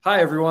Hi,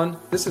 everyone.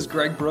 This is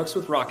Greg Brooks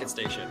with Rocket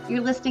Station.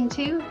 You're listening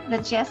to the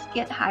Just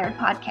Get Hired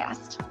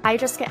podcast. Hi,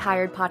 Just Get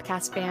Hired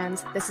podcast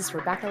fans. This is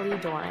Rebecca Lee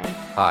Doran.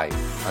 Hi,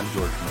 I'm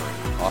George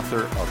Murray,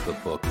 author of the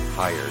book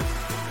Hired,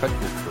 Cut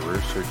Your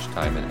Career Search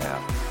Time in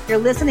Half. You're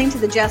listening to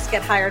the Just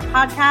Get Hired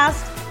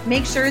podcast.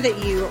 Make sure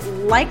that you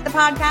like the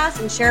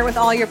podcast and share it with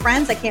all your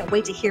friends. I can't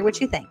wait to hear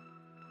what you think.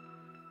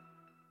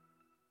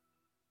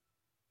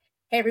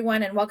 Hey,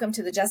 everyone, and welcome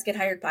to the Just Get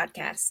Hired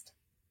podcast.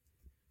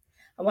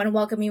 I want to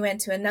welcome you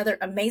into another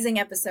amazing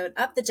episode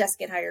of the Just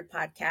Get Hired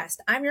podcast.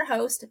 I'm your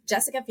host,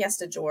 Jessica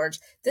Fiesta George.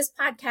 This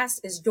podcast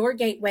is your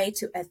gateway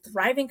to a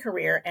thriving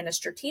career and a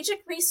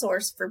strategic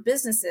resource for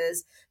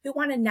businesses who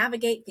want to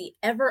navigate the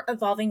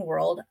ever-evolving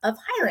world of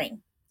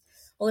hiring.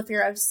 Well, if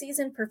you're a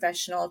seasoned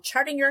professional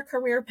charting your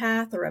career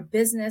path or a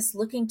business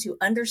looking to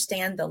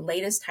understand the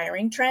latest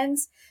hiring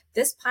trends,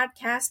 this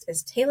podcast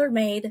is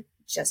tailor-made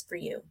just for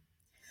you.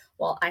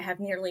 Well, I have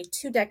nearly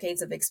 2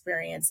 decades of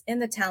experience in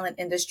the talent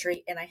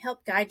industry, and I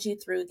help guide you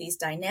through these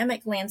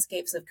dynamic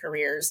landscapes of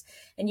careers.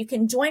 And you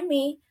can join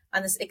me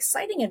on this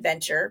exciting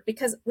adventure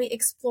because we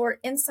explore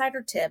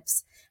insider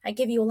tips. I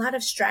give you a lot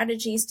of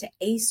strategies to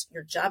ace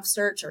your job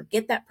search or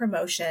get that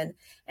promotion,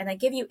 and I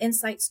give you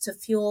insights to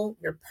fuel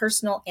your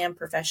personal and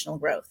professional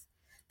growth.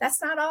 That's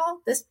not all.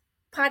 This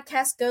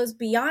podcast goes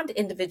beyond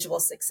individual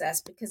success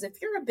because if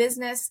you're a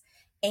business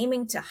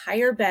aiming to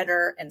hire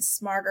better and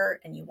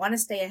smarter, and you want to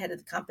stay ahead of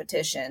the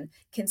competition,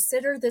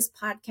 consider this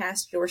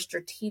podcast your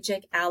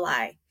strategic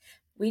ally.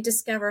 We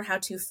discover how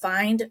to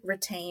find,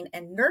 retain,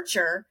 and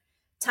nurture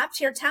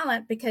top-tier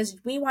talent because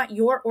we want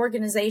your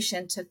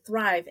organization to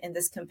thrive in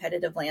this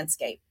competitive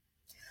landscape.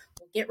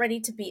 We'll get ready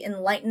to be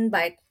enlightened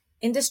by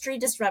industry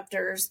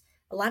disruptors,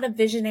 a lot of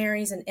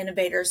visionaries and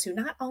innovators who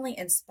not only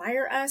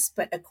inspire us,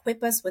 but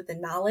equip us with the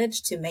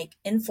knowledge to make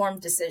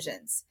informed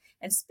decisions.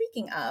 And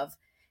speaking of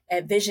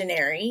a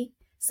visionary,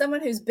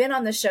 someone who's been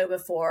on the show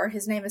before.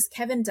 His name is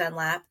Kevin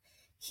Dunlap.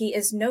 He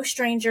is no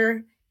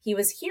stranger. He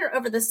was here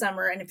over the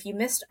summer. And if you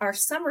missed our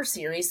summer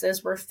series,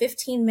 those were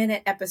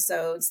 15-minute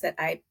episodes that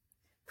I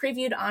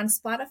previewed on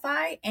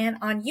Spotify and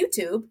on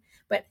YouTube.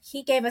 But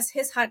he gave us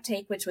his hot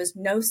take, which was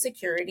no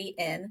security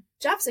in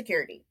job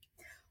security.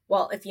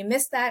 Well, if you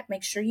missed that,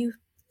 make sure you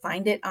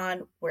find it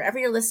on wherever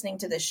you're listening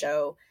to this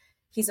show.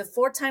 He's a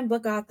 4-time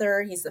book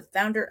author. He's the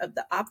founder of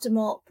the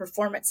Optimal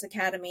Performance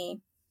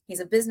Academy. He's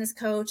a business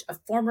coach, a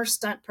former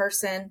stunt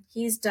person.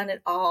 He's done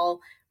it all.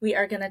 We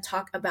are going to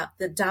talk about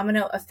the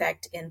domino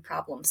effect in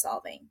problem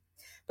solving.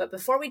 But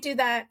before we do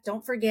that,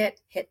 don't forget,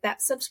 hit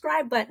that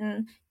subscribe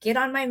button, get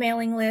on my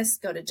mailing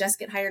list, go to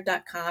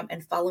justgethired.com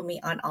and follow me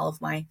on all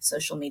of my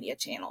social media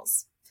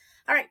channels.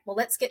 All right, well,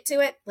 let's get to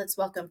it. Let's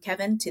welcome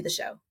Kevin to the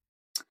show.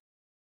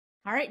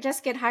 All right,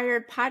 Just Get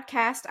Hired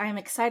podcast. I am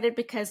excited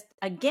because,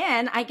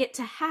 again, I get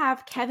to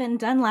have Kevin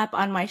Dunlap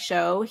on my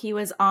show. He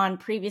was on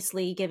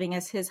previously giving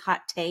us his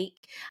hot take.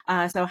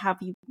 So how have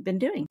you been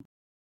doing?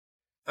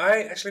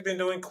 I actually been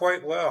doing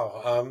quite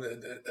well,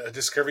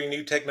 discovering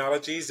new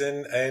technologies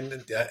and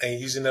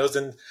using those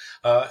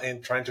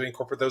and trying to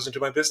incorporate those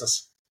into my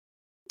business.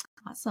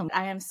 Awesome.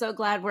 I am so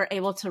glad we're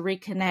able to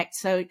reconnect.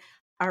 So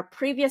our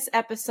previous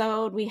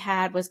episode we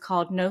had was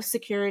called No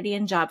Security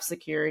in Job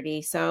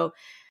Security. So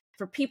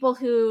for people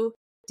who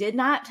did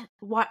not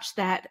watch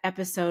that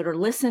episode or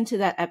listen to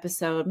that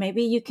episode,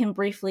 maybe you can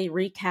briefly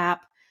recap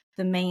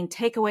the main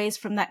takeaways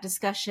from that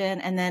discussion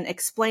and then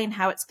explain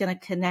how it's going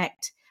to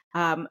connect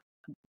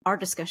our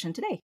discussion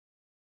today.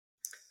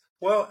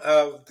 Well,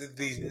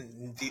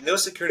 the no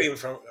security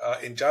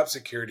in job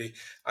security,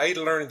 I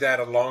learned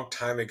that a long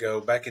time ago,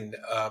 back in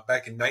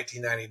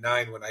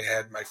 1999 when I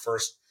had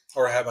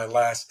my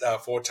last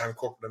full-time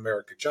corporate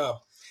America job.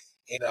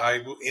 And I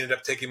ended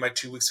up taking my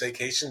 2 weeks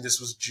vacation. This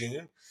was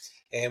June.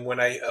 And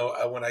when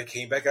I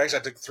came back, actually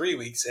I took 3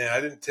 weeks. And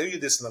I didn't tell you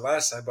this in the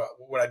last time, but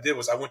what I did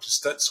was I went to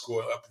stunt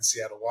school up in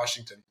Seattle,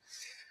 Washington.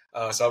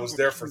 So I was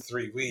there for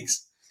 3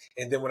 weeks.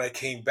 And then when I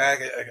came back,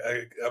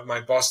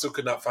 my boss still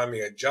could not find me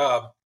a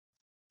job.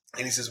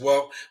 And he says,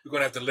 well, we're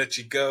going to have to let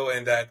you go.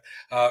 And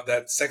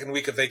that second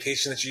week of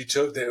vacation that you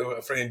took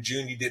in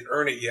June, you didn't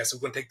earn it yet. So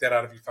we're going to take that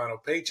out of your final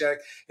paycheck.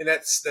 And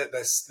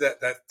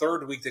that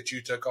third week that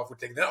you took off, we're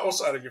taking that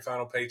also out of your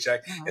final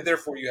paycheck. Oh. And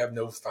therefore you have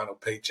no final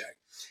paycheck.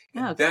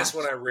 And that's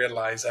when I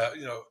realized,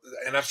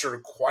 and I've sort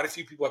of quite a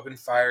few people have been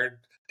fired,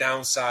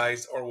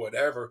 downsized or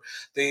whatever.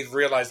 They've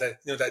realized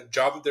that, that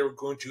job that they were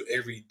going to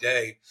every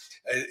day,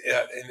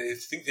 and they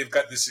think they've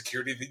got this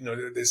security,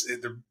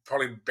 they're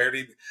probably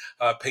barely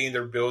paying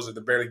their bills or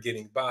they're barely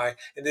getting by.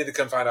 And then they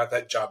come find out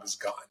that job is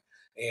gone.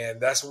 And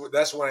that's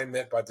what I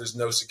meant by there's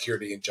no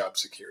security in job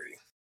security.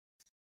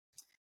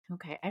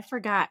 Okay. I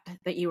forgot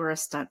that you were a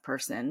stunt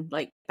person.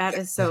 Like, that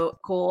is so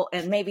cool.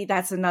 And maybe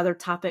that's another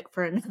topic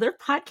for another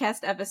podcast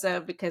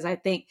episode, because I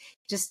think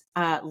just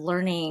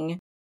learning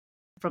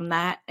from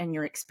that and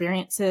your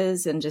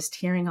experiences and just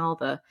hearing all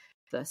the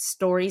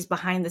stories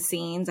behind the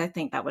scenes, I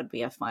think that would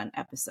be a fun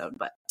episode.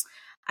 But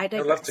I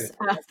digress.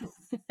 I'd love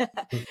to.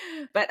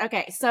 But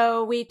okay,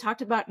 so we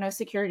talked about no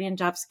security and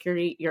job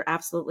security. You're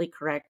absolutely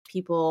correct.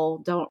 People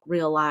don't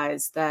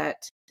realize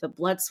that the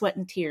blood, sweat,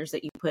 and tears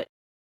that you put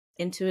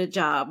into a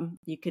job,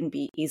 you can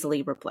be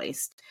easily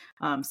replaced.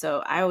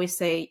 So I always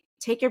say,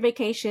 take your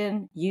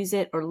vacation, use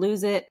it or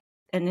lose it.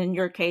 And in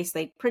your case,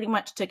 they pretty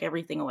much took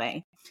everything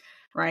away,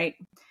 right?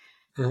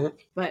 Mm-hmm.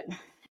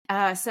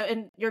 But so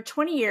in your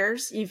 20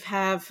 years, you've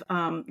have,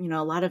 a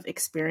lot of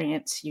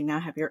experience. You now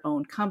have your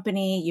own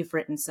company. You've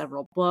written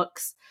several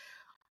books.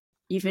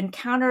 You've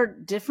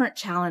encountered different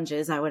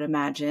challenges, I would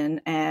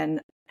imagine,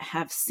 and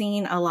have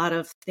seen a lot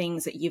of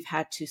things that you've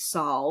had to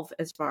solve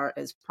as far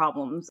as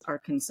problems are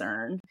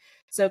concerned.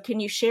 So can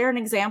you share an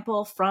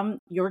example from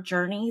your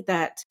journey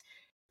that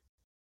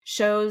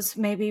shows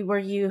maybe where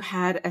you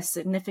had a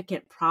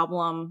significant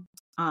problem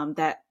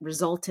that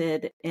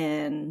resulted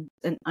in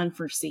an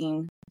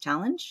unforeseen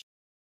challenge?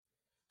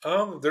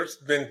 There's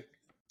been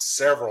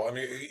several. I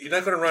mean, you're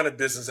not going to run a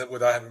business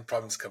without having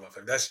problems come up. I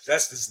mean, that's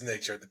just the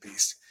nature of the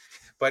beast.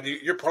 But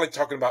you're probably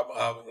talking about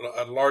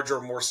a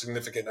larger, more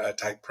significant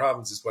type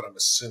problems, is what I'm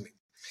assuming.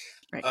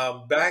 Right.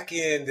 Back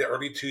in the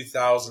early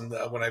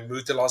 2000s, when I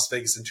moved to Las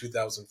Vegas in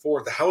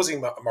 2004, the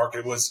housing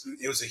market was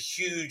a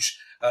huge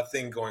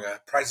thing going on.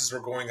 Prices were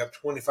going up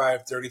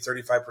 25, 30,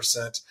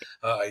 35%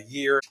 a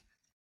year.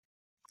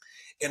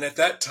 And at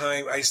that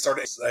time, I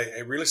started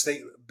a real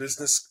estate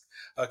business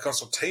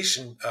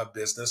consultation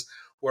business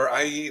where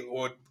I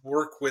would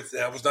work with,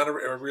 I was not a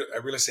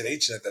real estate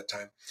agent at that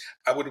time.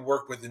 I would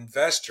work with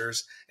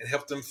investors and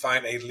help them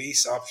find a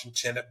lease option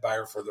tenant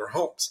buyer for their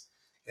homes.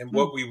 And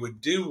what we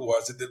would do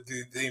was,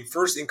 the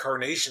first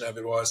incarnation of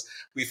it was,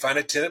 we find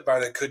a tenant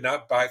buyer that could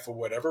not buy for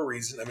whatever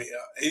reason. I mean,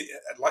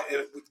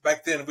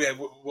 back then we had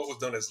what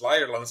was known as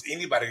liar loans.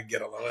 Anybody could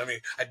get a loan. I mean,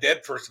 a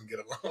dead person could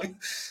get a loan,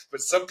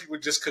 but some people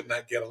just could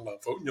not get a loan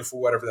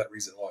for whatever that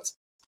reason was.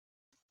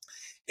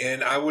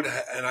 And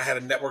I had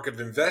a network of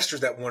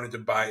investors that wanted to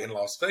buy in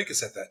Las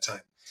Vegas at that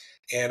time.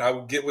 And I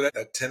would get with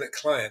a tenant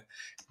client,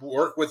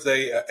 work with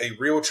a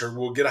realtor,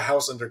 we'll get a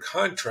house under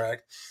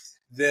contract.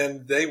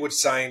 Then they would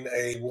sign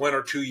a 1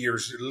 or 2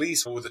 years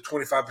lease with a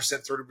 25%,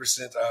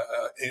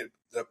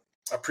 30%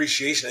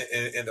 appreciation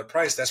in the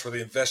price. That's where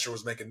the investor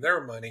was making their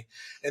money.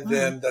 And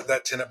then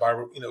that tenant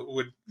buyer,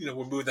 would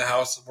move the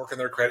house, work on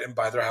their credit, and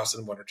buy their house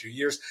in 1 or 2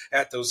 years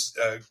at those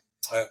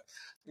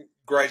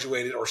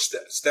graduated or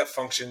step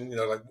function,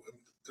 like,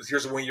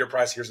 here's a 1 year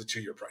price, here's a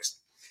 2 year price.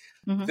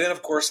 Mm-hmm. Then,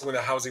 of course, when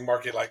the housing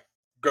market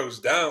goes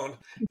down,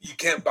 you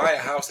can't buy a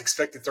house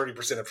expecting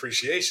 30%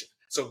 appreciation.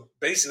 So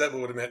basically that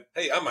would have meant,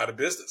 hey, I'm out of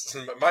business.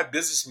 My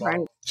business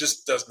model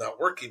just does not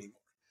work anymore.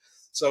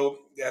 So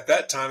at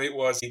that time it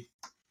was,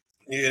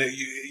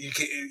 you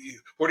can't,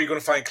 where are you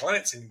going to find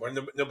clients anymore?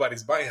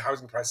 Nobody's buying.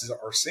 Housing prices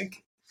are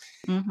sinking.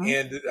 Mm-hmm.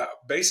 And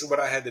basically what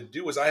I had to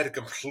do was I had to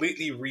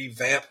completely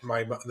revamp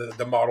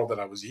the model that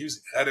I was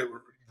using. I had to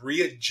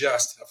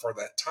readjust for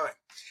that time.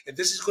 And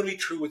this is going to be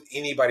true with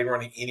anybody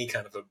running any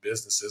kind of a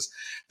businesses.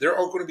 There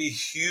are going to be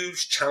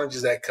huge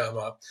challenges that come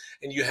up,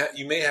 and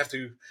you may have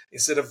to,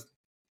 instead of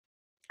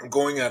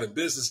going out of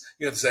business,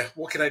 you have to say,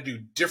 what can I do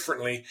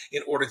differently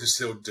in order to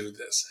still do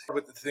this?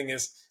 But the thing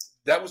is,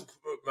 that was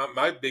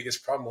my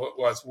biggest problem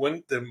was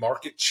when the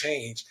market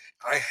changed,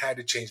 I had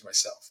to change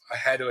myself. I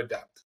had to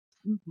adapt.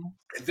 Mm-hmm.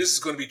 And this is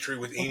going to be true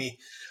with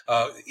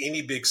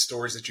any big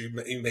stories that you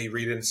may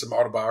read in some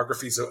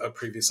autobiographies of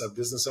previous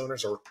business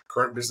owners or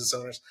current business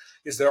owners.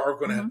 Is there are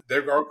going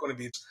to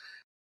be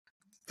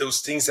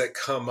those things that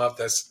come up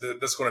that's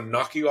going to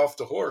knock you off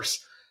the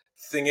horse.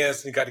 Thing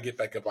is, you got to get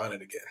back up on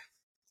it again.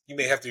 You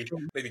may have to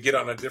maybe get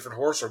on a different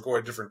horse or go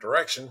a different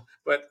direction,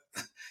 but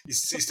you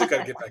still got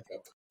to get back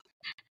up.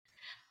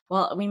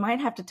 Well, we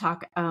might have to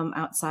talk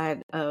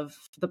outside of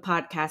the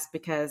podcast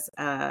because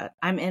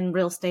I'm in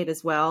real estate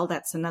as well.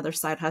 That's another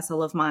side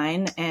hustle of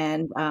mine.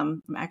 And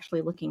I'm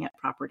actually looking at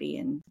property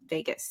in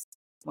Vegas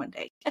one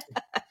day.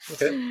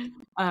 Okay.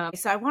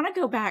 So I want to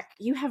go back.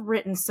 You have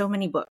written so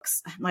many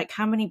books. Like,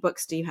 how many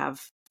books do you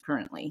have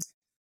currently?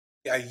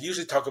 I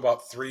usually talk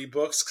about 3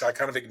 books because I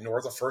kind of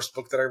ignore the first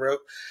book that I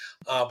wrote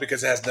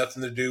because it has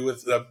nothing to do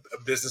with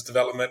business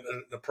development,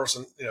 a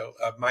person,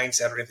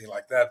 mindset or anything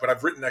like that. But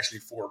I've written actually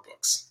 4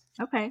 books.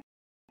 Okay.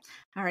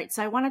 All right.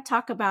 So I want to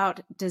talk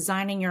about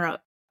designing your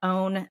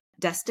own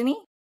destiny.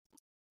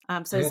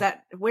 So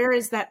where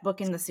is that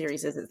book in the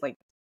series? Is it like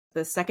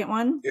the second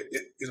one? It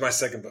is my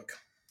second book.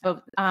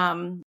 Oh,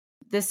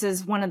 this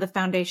is one of the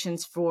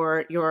foundations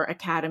for your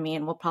academy,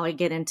 and we'll probably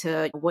get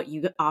into what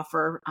you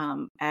offer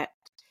at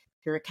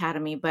your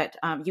academy. But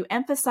you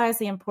emphasize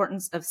the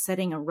importance of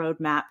setting a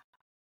roadmap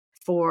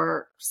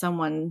for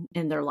someone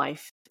in their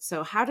life.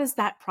 So how does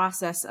that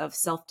process of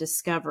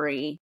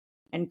self-discovery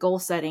and goal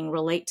setting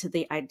relate to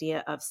the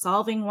idea of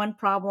solving one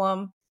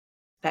problem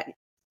that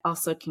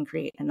also can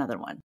create another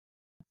one?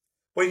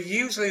 Well,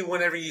 usually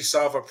whenever you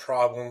solve a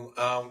problem,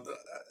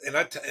 and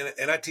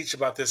I teach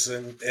about this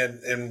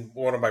in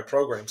one of my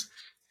programs,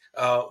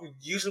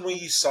 usually when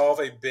you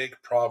solve a big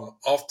problem,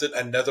 often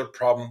another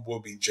problem will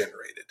be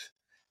generated.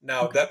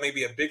 Now, that may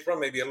be a big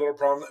problem, maybe a little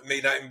problem, it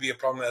may not even be a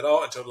problem at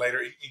all until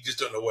later. You just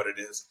don't know what it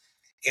is.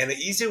 And an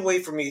easy way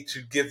for me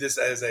to give this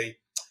as a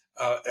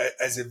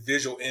as a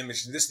visual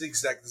image. And this is the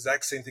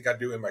exact same thing I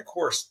do in my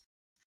course.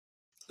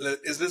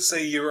 Let's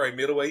say you're a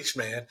middle-aged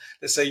man.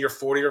 Let's say you're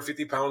 40 or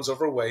 50 pounds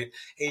overweight,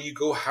 and you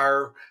go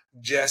hire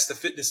Jess, the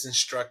fitness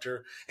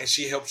instructor, and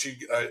she helps you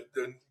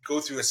go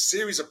through a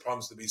series of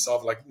problems to be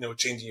solved, like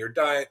changing your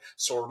diet,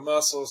 sore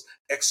muscles,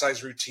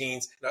 exercise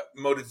routines,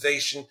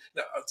 motivation.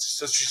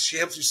 So she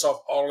helps you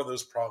solve all of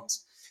those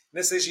problems. And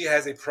let's say she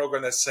has a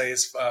program that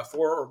says 4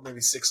 or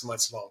maybe 6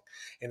 months long,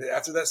 and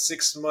after that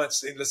 6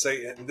 months, let's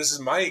say, and this is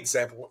my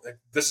example.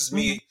 This is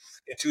me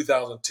in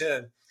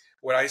 2010.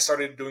 When I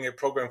started doing a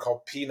program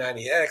called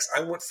P90X,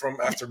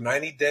 after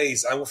 90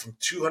 days, I went from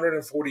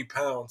 240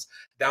 pounds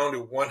down to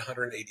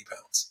 180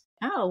 pounds.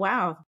 Oh,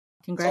 wow.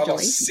 Congratulations. So I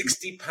lost Congratulations.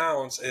 60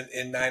 pounds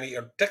in 90,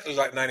 or technically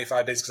like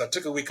 95 days, because I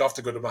took a week off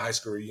to go to my high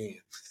school reunion,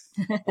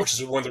 which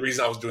is one of the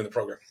reasons I was doing the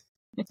program.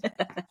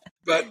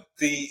 But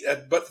the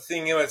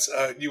thing is,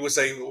 you would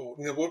say,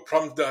 what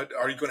problems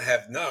are you going to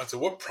have now? So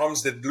what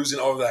problems did losing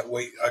all of that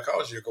weight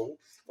cause you? You go,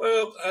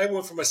 well, I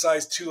went from a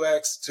size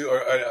 2X to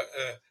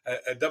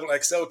a double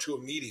XL to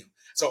a medium.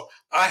 So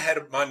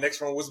my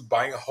next one was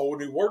buying a whole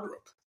new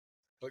wardrobe.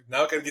 Like,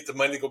 now I got to get the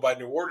money to go buy a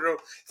new wardrobe.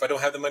 If I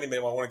don't have the money, maybe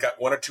I want to got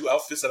 1 or 2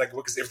 outfits that I can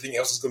wear, because everything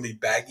else is going to be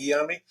baggy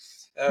on me.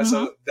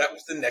 So that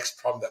was the next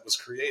problem that was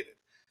created.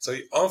 So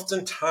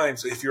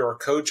oftentimes, if you're a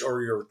coach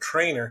or you're a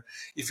trainer,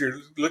 if you're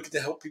looking to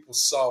help people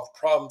solve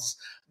problems,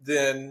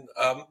 then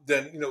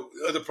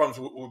other problems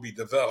will be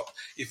developed.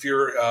 If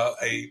you're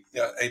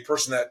a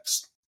person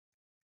that's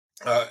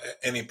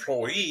an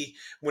employee,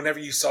 whenever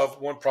you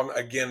solve one problem,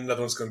 again,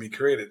 another one's going to be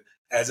created.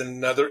 As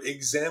another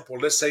example,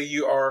 let's say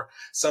you are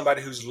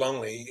somebody who's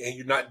lonely and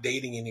you're not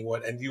dating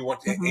anyone, and you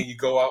want to, and you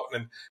go out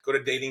and go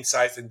to dating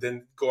sites and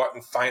then go out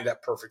and find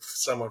that perfect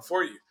someone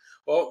for you.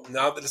 Well,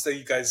 now that, let's say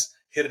you guys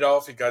hit it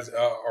off, you guys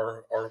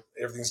are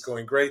everything's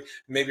going great,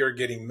 maybe you're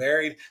getting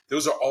married.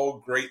 Those are all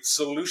great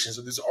solutions.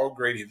 So these are all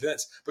great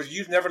events, but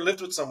you've never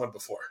lived with someone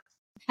before.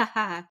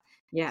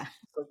 Yeah.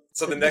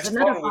 So the next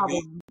problem would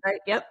be, right?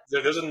 Yep.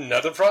 There's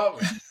another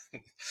problem.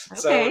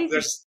 Okay.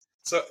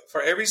 So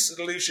for every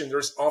solution,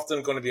 there's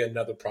often going to be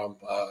another problem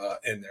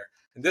in there.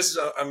 And this is,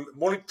 I'm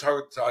more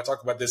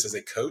talk about this as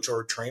a coach or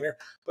a trainer,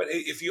 but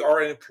if you are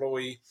an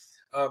employee,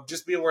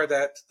 just be aware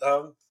that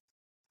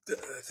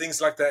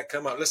things like that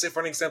come out. Let's say,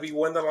 for an example, you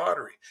won the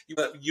lottery. You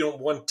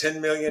won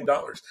 $10 million,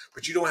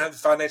 but you don't have the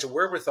financial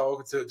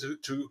wherewithal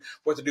to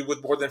what to do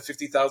with more than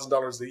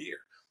 $50,000 a year.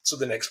 So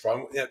the next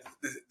problem,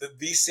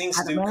 these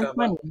things do come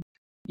up.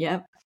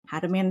 Yep. How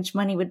to manage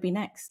money would be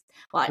next.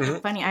 Well,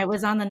 funny, I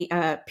was on the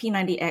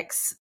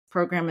P90X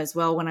program as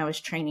well when I was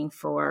training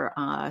for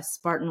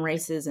Spartan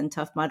races and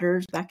Tough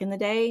Mudders back in the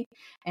day.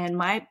 And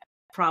my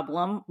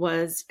problem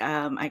was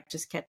I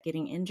just kept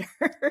getting injured.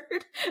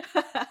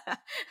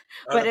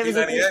 But it was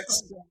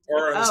P90X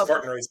or the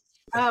Spartan race?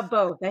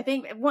 Both. I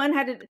think one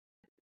had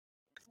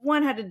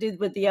to do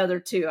with the other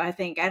two. I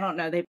don't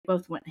know. They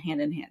both went hand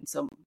in hand.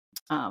 So,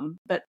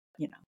 but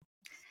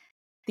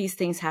these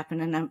things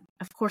happen, and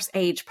of course,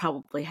 age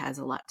probably has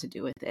a lot to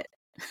do with it.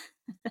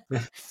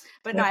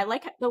 But no, I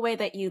like the way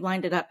that you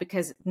lined it up,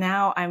 because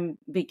now I'm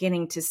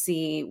beginning to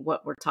see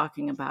what we're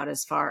talking about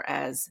as far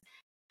as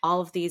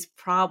all of these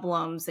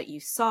problems that you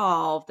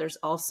solve. There's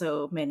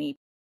also many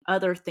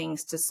other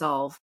things to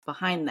solve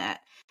behind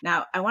that.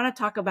 Now, I want to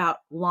talk about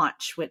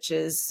Launch, which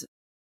is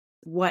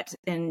what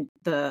in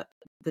the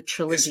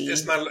trilogy.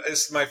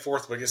 It's my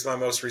fourth book. It's my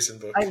most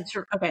recent book.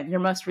 Okay, your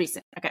most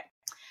recent. Okay.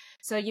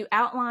 So you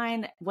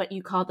outline what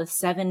you call the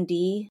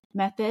 7D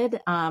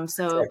method.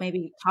 So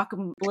maybe talk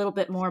a little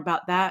bit more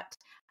about that,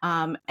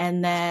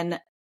 and then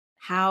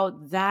how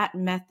that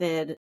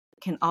method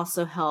can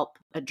also help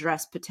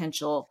address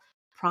potential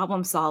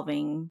problem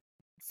solving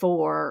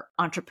for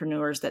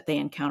entrepreneurs that they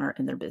encounter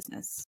in their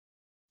business.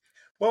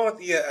 Well,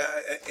 yeah,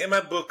 in my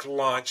book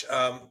Launch,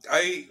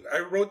 I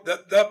wrote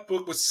that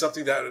book was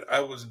something that I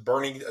was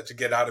burning to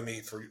get out of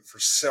me for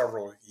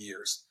several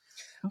years.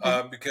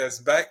 Because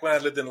back when I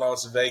lived in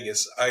Las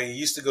Vegas, I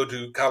used to go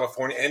to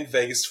California and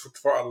Vegas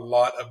for a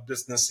lot of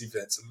business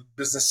events,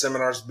 business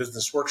seminars,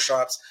 business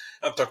workshops.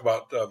 I'm talking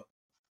about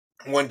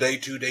 1 day,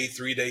 2 day,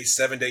 3 day,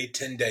 7 day,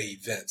 10 day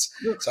events.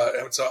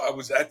 So I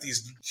was at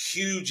these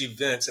huge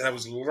events, and I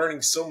was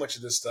learning so much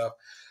of this stuff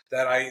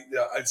that I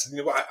said,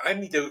 I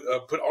need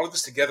to put all of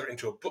this together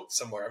into a book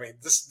somewhere. I mean,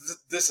 this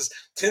is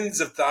tens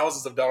of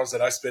thousands of dollars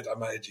that I spent on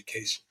my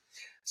education.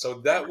 So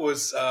that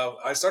was,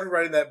 I started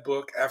writing that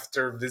book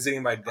after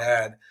visiting my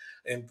dad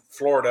in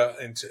Florida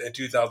in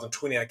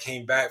 2020. I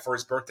came back for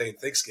his birthday and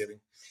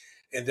Thanksgiving.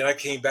 And then I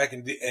came back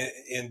in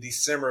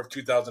December of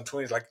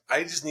 2020. Like,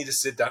 I just need to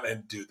sit down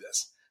and do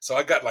this. So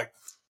I got like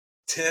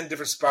 10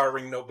 different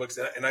spiraling notebooks,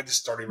 and I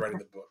just started writing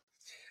the book.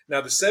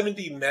 Now, the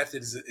 7D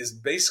method is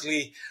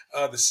basically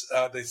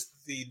the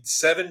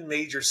 7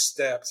 major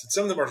steps. And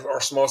some of them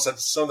are small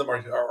steps. Some of them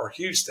are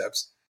huge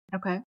steps.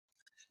 Okay.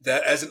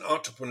 That as an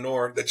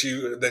entrepreneur that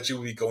you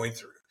will be going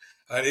through.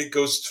 It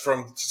goes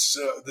from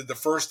the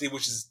first D,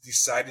 which is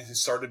deciding to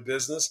start a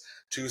business,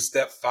 to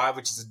step 5,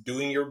 which is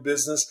doing your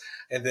business.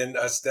 And then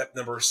step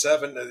number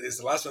 7 is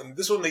the last one.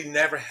 This one may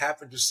never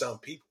happen to some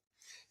people.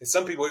 And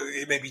some people,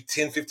 it may be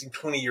 10, 15,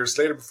 20 years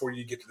later before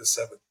you get to the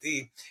 7th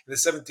D. And the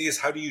 7th D is,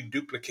 how do you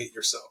duplicate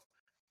yourself?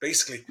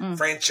 Basically,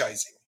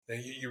 franchising. Now,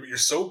 you're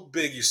so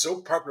big, you're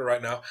so popular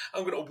right now,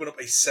 I'm going to open up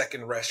a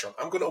second restaurant.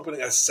 I'm going to open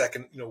a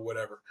second,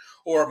 whatever.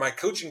 Or my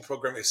coaching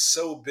program is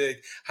so big,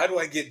 how do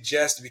I get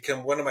Jess to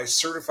become one of my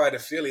certified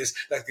affiliates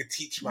that could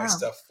teach my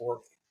stuff for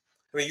me?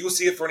 I mean, you'll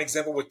see it for an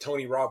example with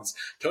Tony Robbins.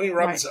 Tony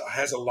Robbins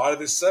has a lot of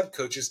his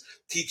sub-coaches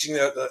teaching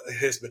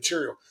his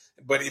material.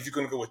 But if you're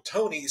going to go with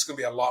Tony, it's going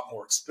to be a lot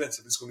more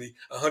expensive. It's going to be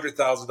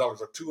 $100,000 or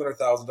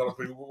 $200,000.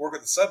 But if you work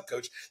with a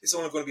sub-coach, it's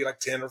only going to be like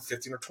 10 or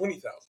 15 or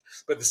 20,000.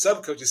 But the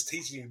sub-coach is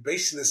teaching you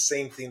basically the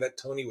same thing that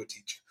Tony would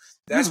teach you.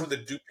 That's where the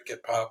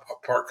duplicate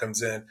part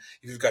comes in.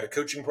 If you've got a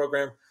coaching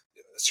program,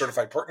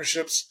 certified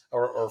partnerships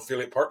or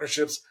affiliate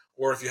partnerships,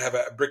 or if you have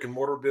a brick and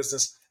mortar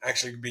business,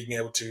 actually being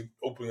able to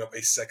open up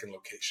a second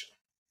location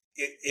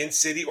in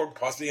city or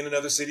possibly in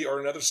another city or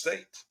another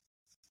state.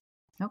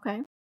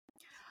 Okay.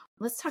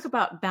 Let's talk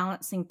about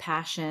balancing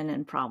passion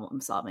and problem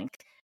solving.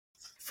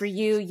 For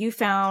you, you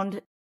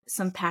found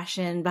some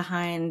passion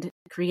behind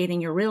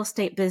creating your real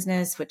estate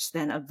business, which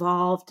then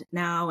evolved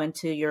now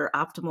into your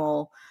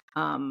optimal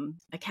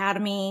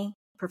academy,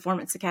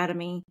 performance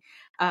academy.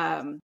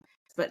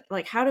 But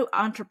like, how do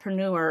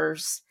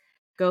entrepreneurs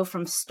go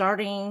from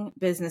starting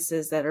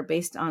businesses that are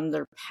based on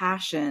their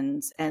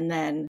passions and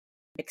then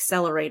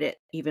accelerate it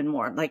even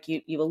more? Like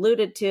you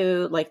alluded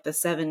to, like the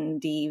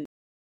 7D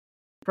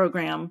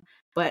program,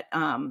 but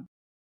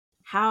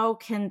how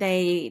can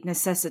they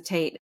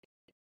necessitate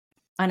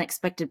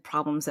unexpected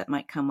problems that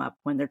might come up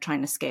when they're trying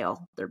to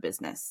scale their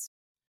business?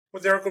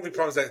 Well, there are going to be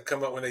problems that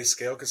come up when they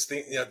scale, because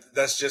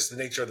that's just the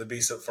nature of the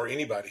beast for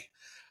anybody.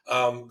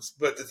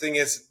 But the thing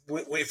is,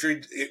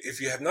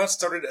 if you have not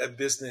started a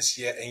business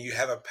yet and you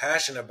have a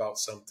passion about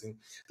something,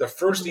 the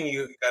first thing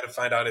you got to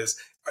find out is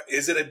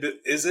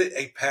it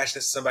a passion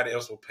that somebody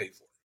else will pay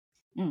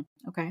for?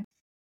 Okay.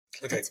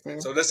 Okay,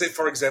 so let's say,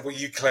 for example,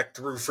 you collect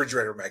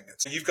refrigerator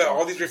magnets. You've got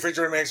all these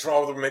refrigerator magnets from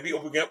all over, maybe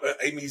opening up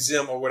a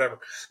museum or whatever.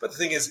 But the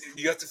thing is,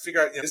 you have to figure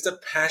out, is the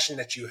passion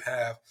that you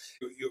have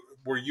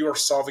where you are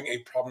solving a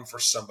problem for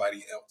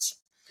somebody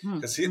else?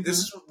 Because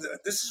this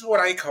is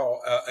what I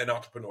call an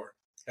entrepreneur.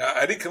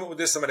 I didn't come up with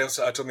this. Somebody else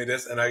told me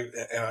this, and I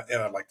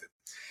liked it.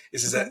 It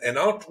says that an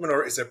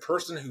entrepreneur is a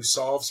person who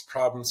solves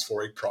problems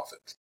for a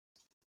profit.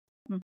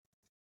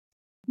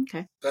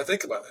 Okay. So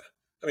think about that.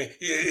 I mean,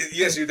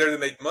 yes, you're there to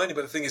make money,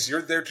 but the thing is,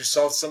 you're there to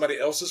solve somebody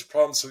else's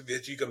problem so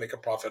that you can make a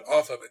profit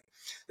off of it.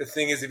 The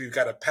thing is, if you've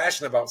got a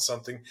passion about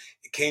something,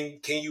 can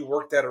you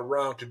work that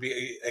around to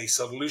be a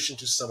solution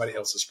to somebody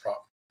else's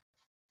problem?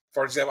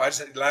 For example,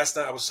 last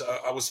night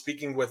I was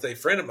speaking with a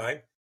friend of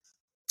mine.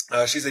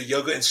 She's a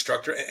yoga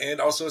instructor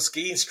and also a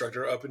ski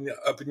instructor up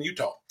in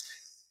Utah.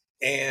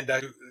 And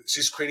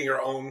she's creating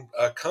her own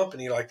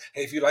company. Like,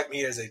 hey, if you like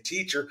me as a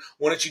teacher,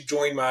 why don't you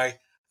join my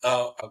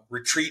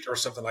retreat or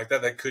something like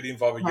that could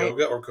involve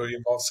yoga or could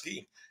involve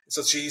skiing.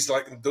 So she's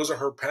like, those are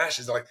her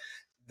passions. Like,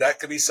 that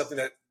could be something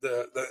that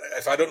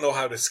if I don't know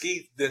how to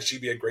ski, then she'd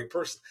be a great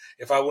person.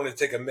 If I want to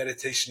take a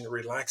meditation,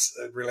 relaxed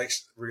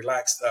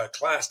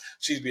class,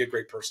 she'd be a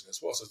great person as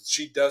well. So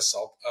she does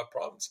solve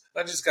problems.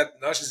 Now she's got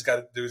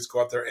to do is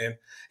go out there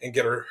and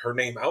get her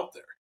name out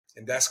there,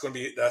 and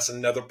that's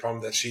another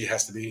problem that she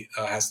has to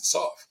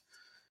solve.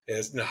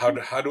 Is how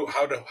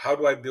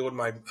do I build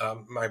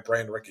my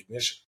brand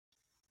recognition?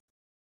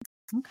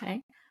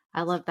 Okay.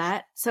 I love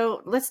that.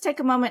 So let's take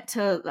a moment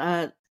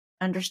to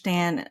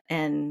understand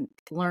and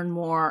learn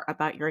more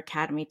about your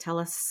academy. Tell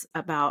us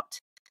about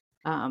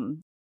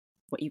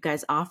what you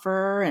guys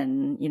offer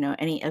and,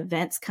 any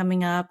events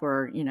coming up,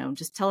 or,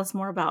 just tell us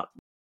more about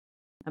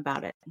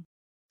it.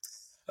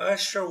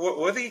 Sure.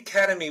 Well, the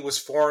academy was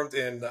formed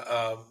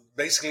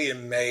basically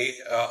in May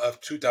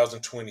of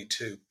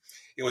 2022.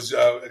 It was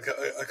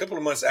a couple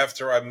of months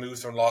after I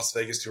moved from Las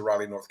Vegas to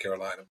Raleigh, North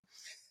Carolina.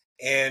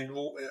 And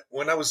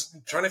when I was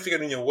trying to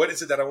figure out, what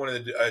is it that I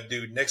wanted to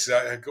do next,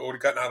 I had already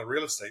gotten out of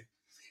real estate,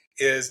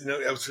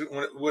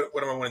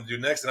 what am I want to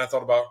do next? And I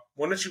thought about,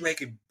 why don't you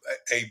make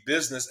a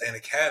business and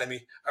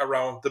academy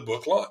around the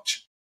book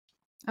launch?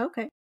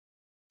 Okay.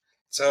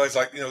 So it's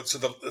like,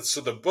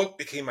 so the book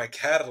became my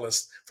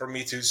catalyst for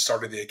me to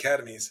start the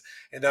academies.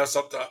 And I was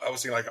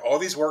thinking, like, all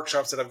these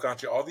workshops that I've gone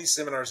to, all these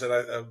seminars that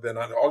I've been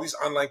on, all these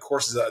online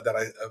courses that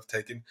I have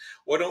taken,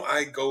 why don't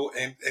I go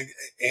and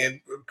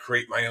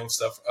create my own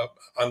stuff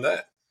on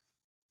that?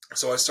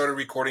 So I started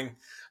recording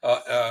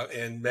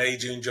in May,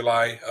 June,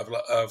 July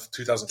of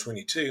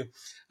 2022,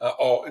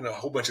 all in a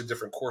whole bunch of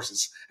different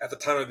courses. At the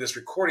time of this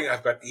recording,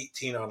 I've got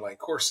 18 online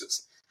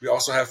courses. We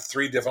also have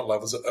 3 different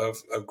levels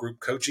of group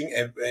coaching,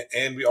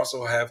 and we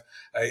also have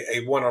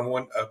a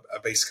one-on-one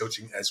based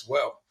coaching as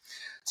well.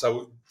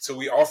 So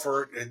we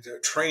offer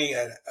training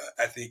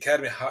at the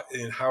academy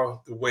in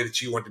how the way that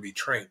you want to be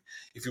trained.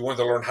 If you want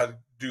to learn how to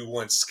do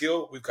one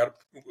skill, we've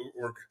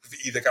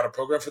either got a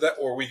program for that,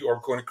 or we are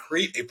going to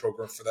create a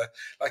program for that.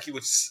 Like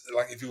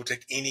if you would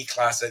take any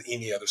class at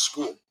any other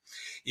school.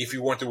 If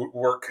you want to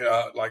work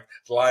like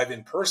live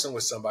in person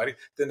with somebody,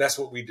 then that's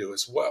what we do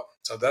as well.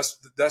 So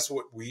that's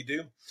what we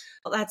do.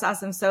 Well, that's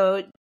awesome.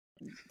 So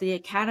the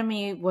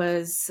Academy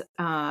was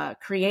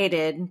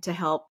created to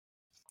help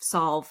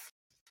solve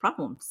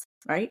problems,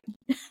 right?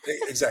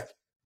 Exactly.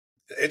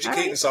 Educate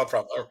Right. and solve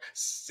problems.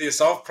 Or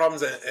solve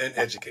problems and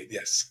educate.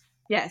 Yes.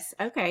 Yes.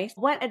 Okay.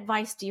 What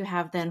advice do you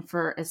have then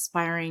for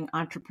aspiring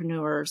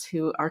entrepreneurs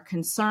who are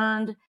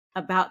concerned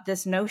about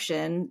this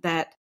notion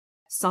that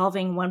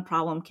solving one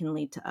problem can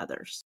lead to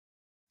others?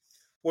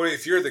 Well,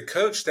 if you're the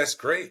coach, that's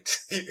great.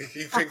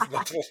 You pick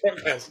multiple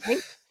programs.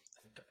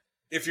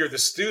 If you're the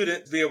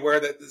student, be aware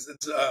that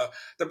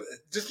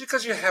just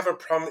because you have a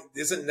problem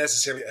isn't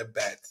necessarily a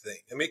bad thing.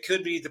 I mean, it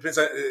could be. It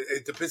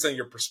depends on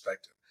your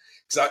perspective.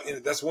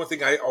 Because that's one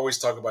thing I always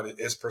talk about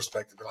is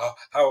perspective.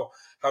 How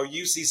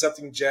you see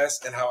something,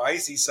 Jess, and how I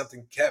see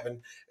something,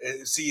 Kevin,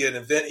 see an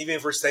event. Even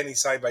if we're standing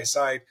side by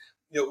side,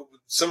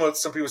 some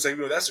people say,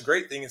 that's a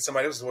great thing, and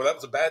somebody else says, well, that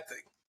was a bad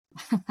thing.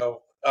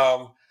 So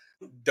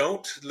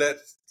don't let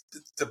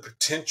the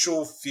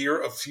potential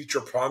fear of future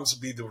problems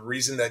be the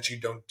reason that you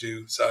don't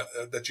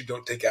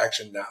take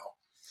action now,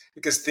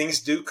 because things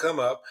do come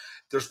up.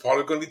 There's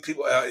probably going to be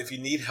people. If you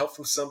need help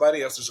from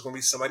somebody else, there's going to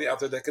be somebody out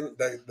there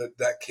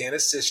that can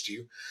assist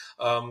you,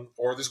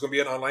 or there's going to be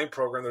an online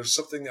program. There's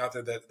something out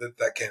there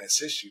that can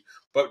assist you.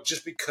 But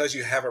just because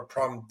you have a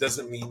problem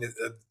doesn't mean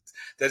that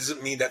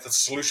the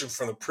solution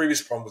from the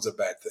previous problem was a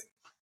bad thing.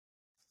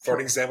 For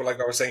an example, like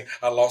I was saying,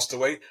 I lost the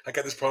weight. I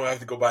got this problem. I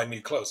have to go buy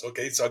new clothes.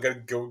 Okay, so I got to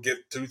go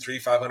get $200,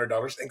 $300,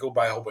 $500 and go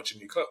buy a whole bunch of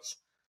new clothes.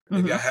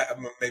 Maybe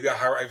I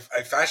hire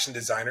a fashion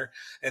designer,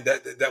 and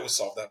that will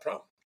solve that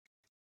problem.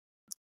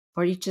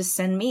 Or you just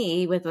send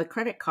me with a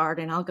credit card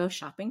and I'll go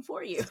shopping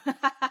for you.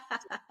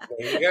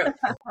 There you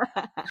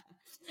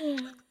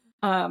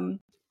go.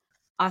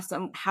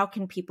 Awesome. How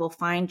can people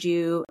find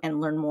you and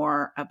learn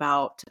more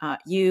about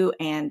you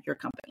and your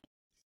company?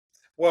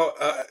 Well,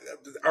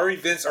 our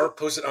events are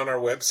posted on our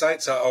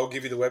website, so I'll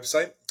give you the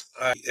website.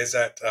 It's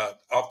at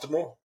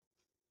Optimal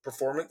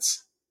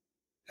Performance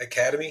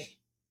Academy.org.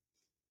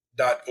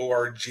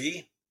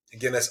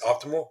 Again, that's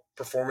Optimal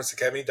Performance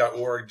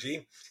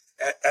Academy.org.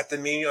 At the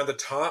menu on the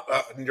top,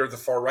 near the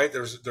far right,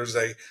 there's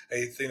a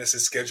thing that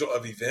says schedule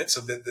of events,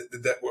 so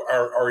that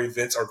our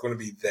events are going to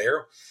be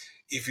there.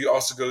 If you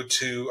also go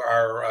to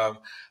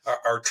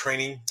our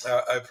training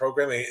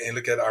program and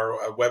look at our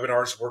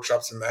webinars,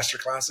 workshops, and master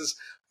classes,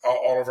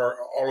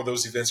 all of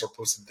those events are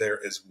posted there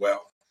as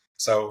well.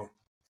 So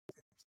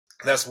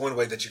that's one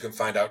way that you can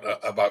find out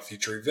about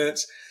future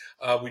events.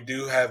 We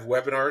do have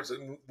webinars.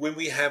 When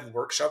we have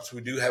workshops,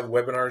 we do have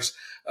webinars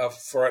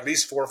for at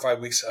least 4 or 5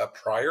 weeks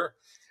prior,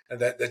 and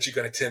that you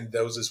can attend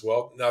those as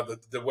well. Now,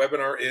 the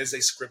webinar is a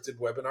scripted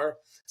webinar,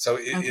 so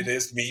it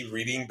is me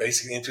reading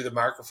basically into the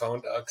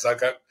microphone, because I've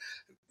got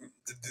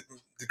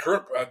the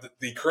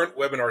current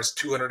webinar is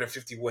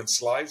 251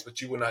 slides,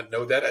 but you will not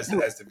know that as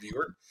the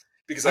viewer,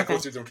 because I go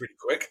through them pretty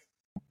quick.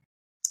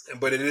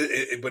 But it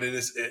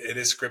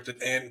is scripted,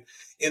 and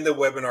in the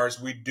webinars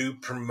we do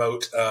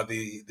promote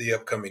the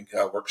upcoming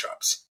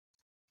workshops.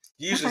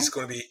 Usually it's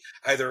going to be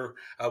either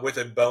with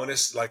a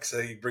bonus, like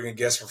say bring a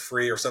guest for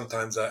free, or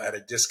sometimes at a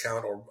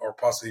discount, or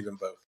possibly even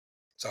both.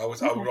 So I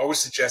would always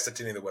suggest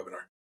attending the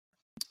webinar.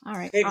 All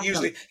right. And awesome.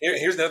 usually,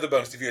 here's another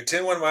bonus. If you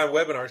attend one of my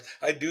webinars,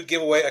 I do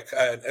give away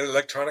an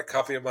electronic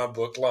copy of my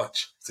book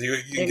launch. So you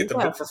can get the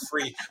book for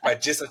free by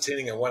just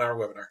attending a 1-hour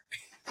webinar.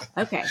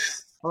 Okay.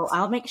 Well,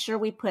 I'll make sure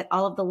we put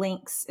all of the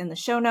links in the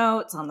show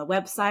notes, on the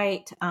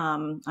website,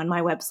 on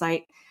my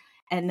website.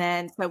 And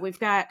then, so we've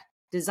got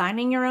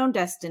Designing Your Own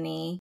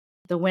Destiny,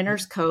 The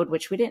Winner's Code,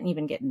 which we didn't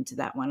even get into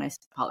that one. I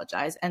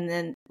apologize. And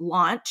then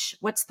Launch.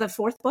 What's the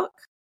fourth book?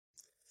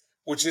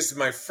 Which is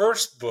my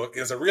first book.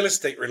 It's a real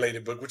estate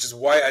related book, which is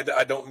why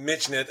I don't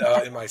mention it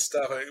in my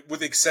stuff,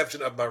 with the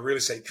exception of my real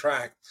estate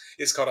track.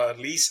 It's called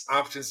Lease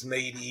Options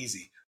Made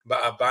Easy,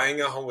 by buying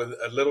a home with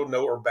a little,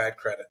 no, or bad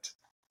credit.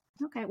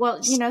 Okay.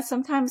 Well,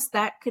 sometimes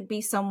that could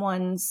be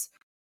someone's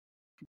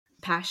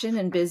passion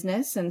and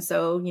business. And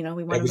so, we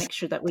want to make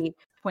sure that we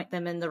point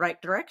them in the right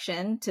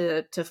direction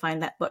to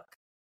find that book.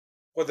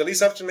 Well, the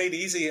lease option made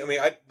easy. I mean,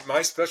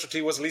 my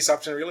specialty was lease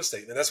option real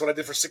estate, and that's what I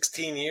did for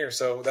 16 years.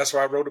 So that's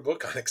why I wrote a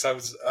book on it. Because I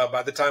was,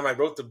 by the time I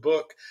wrote the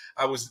book,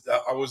 it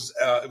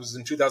was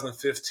in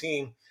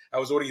 2015. I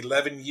was already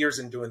 11 years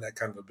in doing that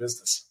kind of a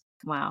business.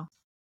 Wow.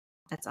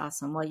 That's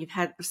awesome. Well, you've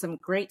had some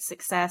great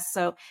success.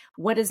 So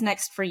what is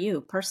next for you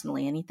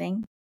personally?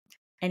 Anything?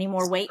 Any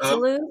more weight to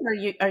lose? Or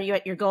are you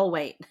at your goal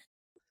weight?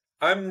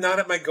 I'm not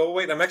at my goal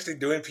weight. I'm actually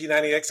doing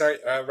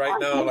P90X right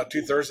now, like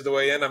 2/3 of the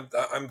way in.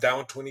 I'm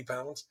down 20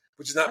 pounds,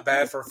 which is not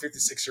bad for a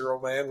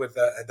 56-year-old man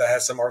that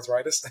has some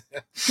arthritis.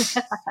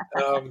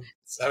 I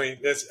mean,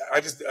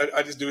 I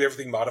just do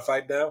everything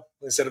modified now.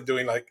 Instead of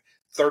doing like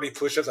 30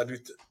 push-ups, I do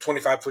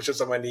 25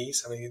 push-ups on my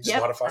knees. I mean, it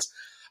just modifies.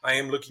 I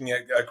am looking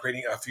at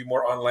creating a few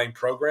more online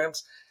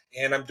programs.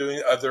 and I'm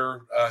doing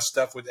other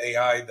stuff with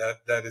AI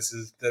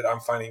that I'm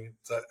finding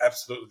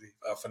absolutely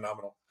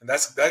phenomenal. And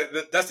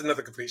that's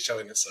another complete show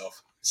in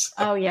itself. So.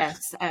 Oh,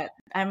 yes.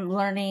 I'm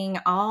learning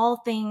all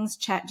things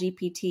Chat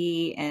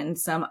GPT and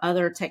some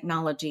other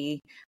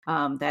technology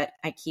that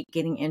I keep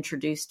getting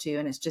introduced to,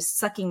 and it's just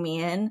sucking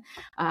me in.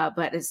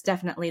 But it's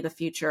definitely the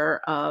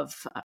future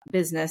of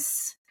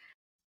business.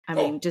 I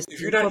mean, just if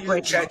you're not using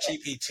incorporating. Chat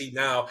GPT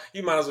now,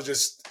 you might as well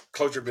just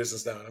close your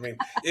business down. I mean,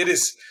 it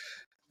is.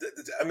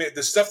 I mean,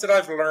 the stuff that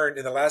I've learned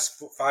in the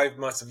last 5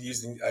 months of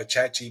using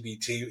Chat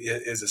GPT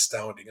is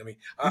astounding. I mean,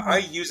 I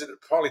use it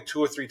probably 2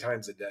 or 3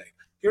 times a day.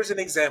 Here's an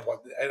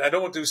example, and I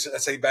don't want to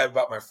say bad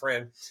about my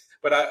friend,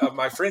 but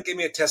my friend gave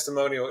me a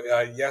testimonial.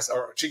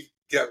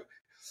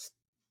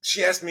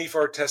 She asked me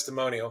for a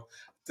testimonial.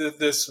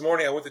 This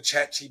morning, I went to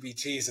Chat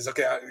GPT and says,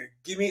 okay,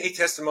 give me a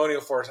testimonial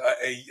for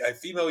a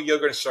female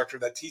yoga instructor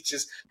that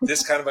teaches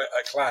this kind of a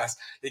class.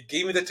 It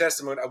gave me the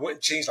testimonial. I went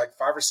and changed like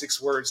 5 or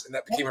 6 words, and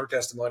that became her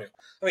testimonial.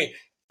 I mean,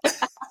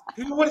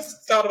 who would have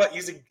thought about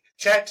using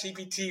Chat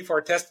GPT for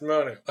a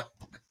testimonial?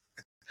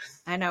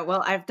 I know.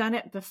 Well, I've done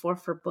it before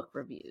for book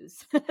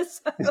reviews.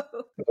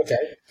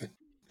 Okay.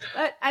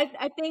 But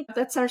I think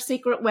that's our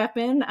secret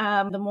weapon.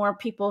 The more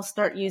people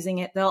start using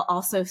it, they'll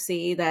also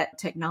see that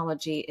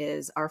technology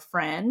is our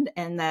friend,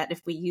 and that if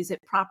we use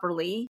it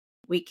properly,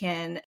 we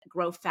can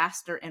grow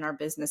faster in our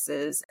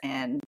businesses,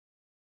 and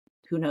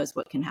who knows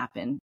what can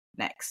happen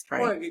next,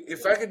 right? Well,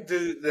 if I could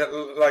do that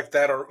like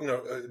that,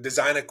 or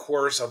design a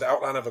course or the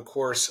outline of a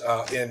course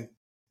in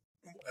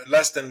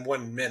less than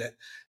 1 minute,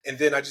 and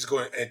then I just go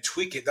and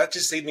tweak it, that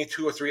just saved me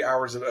 2 or 3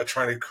 hours of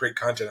trying to create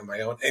content on my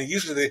own. And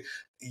usually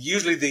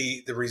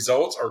the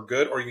results are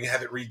good, or you can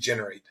have it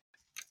regenerate.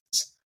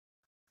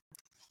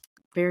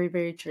 Very,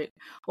 very true.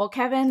 Well,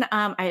 Kevin,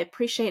 I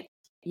appreciate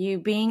you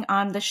being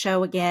on the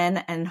show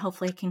again, and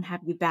hopefully I can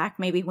have you back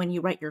maybe when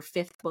you write your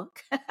 5th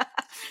book.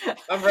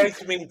 I'm writing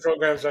community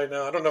programs right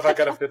now. I don't know if I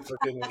got a 5th book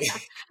in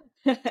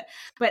me.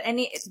 But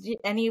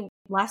any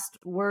last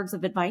words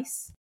of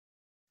advice?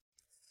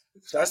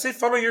 So I say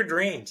follow your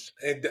dreams,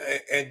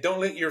 and don't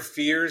let your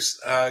fears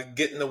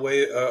get in the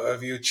way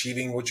of you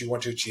achieving what you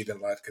want to achieve in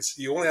life, because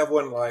you only have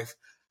one life.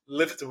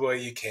 Live it the way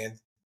you can.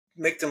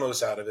 Make the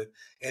most out of it,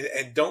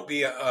 and don't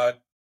be on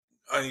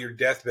your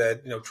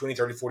deathbed, 20,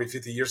 30, 40,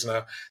 50 years from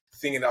now,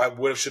 thinking I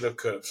would have, should have,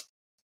 could have.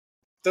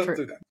 Don't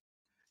do that.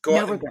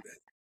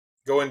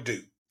 Go and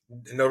do.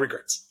 No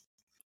regrets.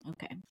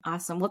 Okay,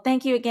 awesome. Well,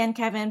 thank you again,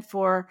 Kevin,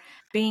 for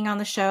being on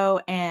the show,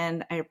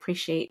 and I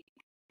appreciate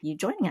you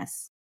joining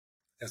us.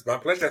 It's my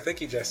pleasure.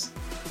 Thank you, Jess.